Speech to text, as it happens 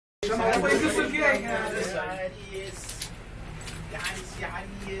What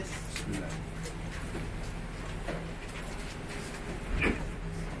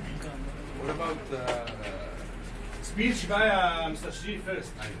about speech by Mr. Sharif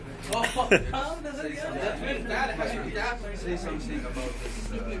first? Say something about this.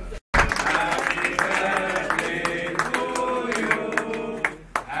 Happy birthday to you.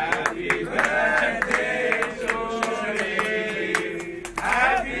 Happy birthday to Sharif.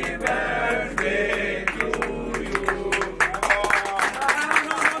 Happy birthday to you.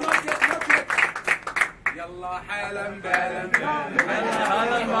 يلا حالا بالا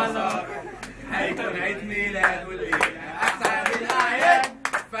حيكون عيد ميلاد والليلة أسعد الأعياد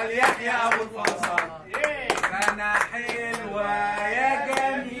فليحيى أبو الفصل. سنة حلوة يا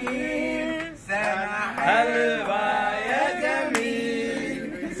جميل، سنة حلوة يا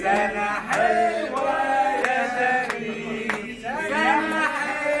جميل، سنة حلوة يا جميل، سنة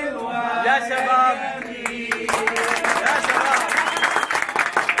حلوة يا شباب يا شباب.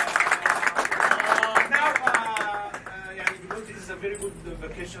 This is a very good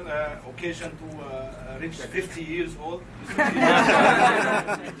vacation occasion to reach 50 years old.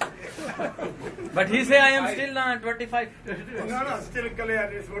 But he say I am still 25. No, still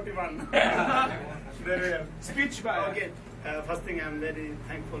clear is 41. Very well. Speech by. Okay. First thing, I'm very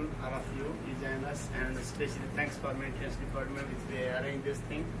thankful all of you join us, and especially thanks for maintenance department which they arrange this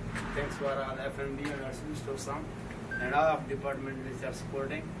thing. Thanks for all FMB and our Mr. Sam and all of department which are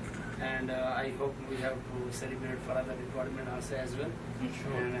supporting. And I hope we have to celebrate for other department also as well.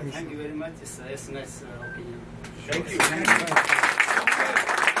 Sure. And thank you very much. It's a nice occasion. Thank you.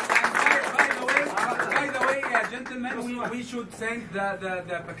 By the way, gentlemen, we should thank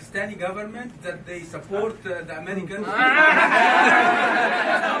the Pakistani government that they support the Americans.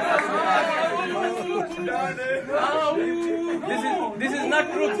 This is not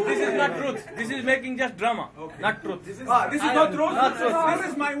truth. This is not truth. This is making just drama. Okay. Not truth. This is not truth. Not truth. This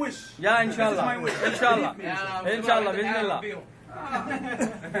is my wish. Yeah, inshallah. This is my wish. Inshallah. Inshallah. Bismillah.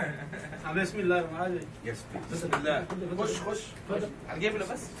 بسم الله الرحمن الرحيم. Yes, please. بسم الله. خش. على الجبل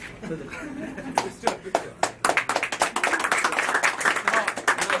بس.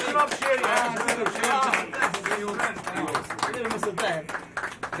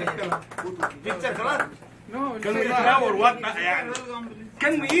 Picture خلاص. Can we eat now or what?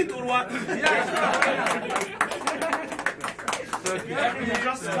 Can we eat or what? We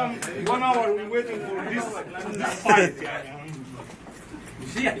just come 1 hour. We're waiting for this fight.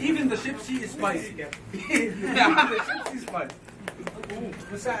 See, even the Gypsy is spicy. The Gypsy is spicy.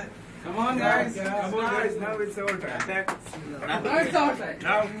 Come on, guys. Come on, guys. Now it's our time. Now it's our time.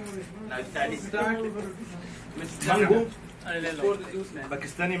 Now it's start. Mango.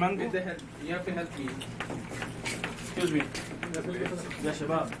 Pakistani mango. You have to help me. Excuse me. يا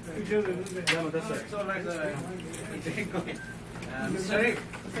شباب. يا مدرسة. Sharif.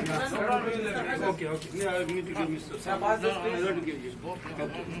 Okay. Yeah, I need to give Mr. Sam. No, I want to give you.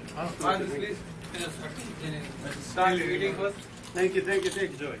 Please. Start eating first. Thank you.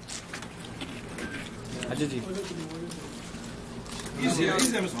 Joy. Ajay ji. Easy,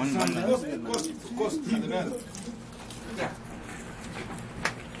 Mr. Sam. Cost.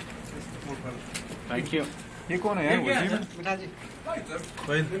 Thank you. ये कौन है यार वजीर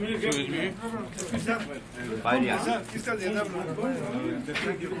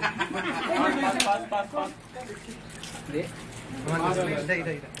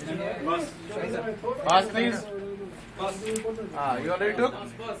Pass please. You already took?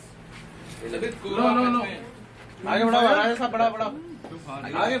 No. आगे बढ़ाओ, आगे सब बढ़ाओ.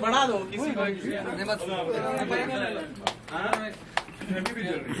 आगे बढ़ा दो किसी को.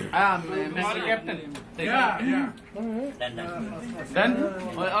 Mr. Captain. Yeah. Done?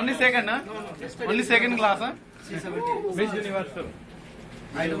 Only second, huh? Only second class, huh? Miss Universal.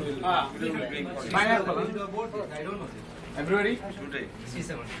 I don't know. Pineapple, huh? I don't know. Everybody? Today. C7.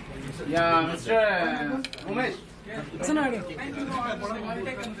 Yeah, Mr. Umesh. It's an idea.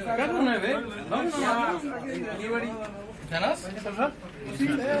 Anybody? Janas?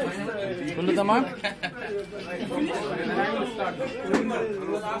 Kullu tamam?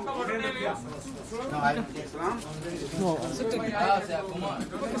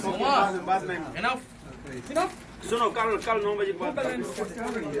 Enough? सुनो कल 9 बजे के बाद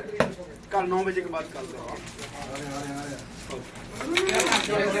कल 9 बजे के बाद कल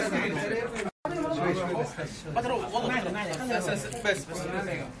بس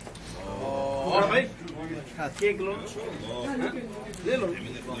भाई केक लो ले लो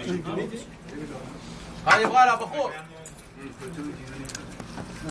هاي يبغى لها بخور